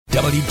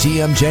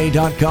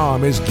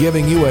WTMJ.com is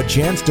giving you a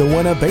chance to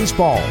win a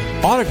baseball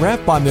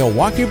autographed by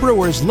Milwaukee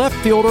Brewers left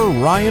fielder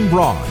Ryan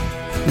Braun.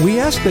 We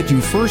ask that you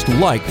first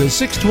like the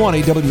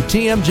 620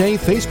 WTMJ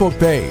Facebook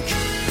page.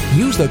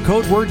 Use the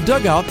code word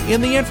DUGOUT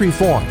in the entry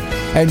form,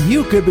 and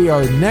you could be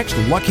our next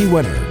lucky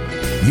winner.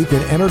 You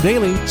can enter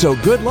daily, so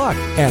good luck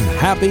and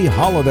happy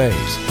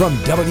holidays from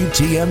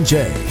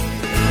WTMJ.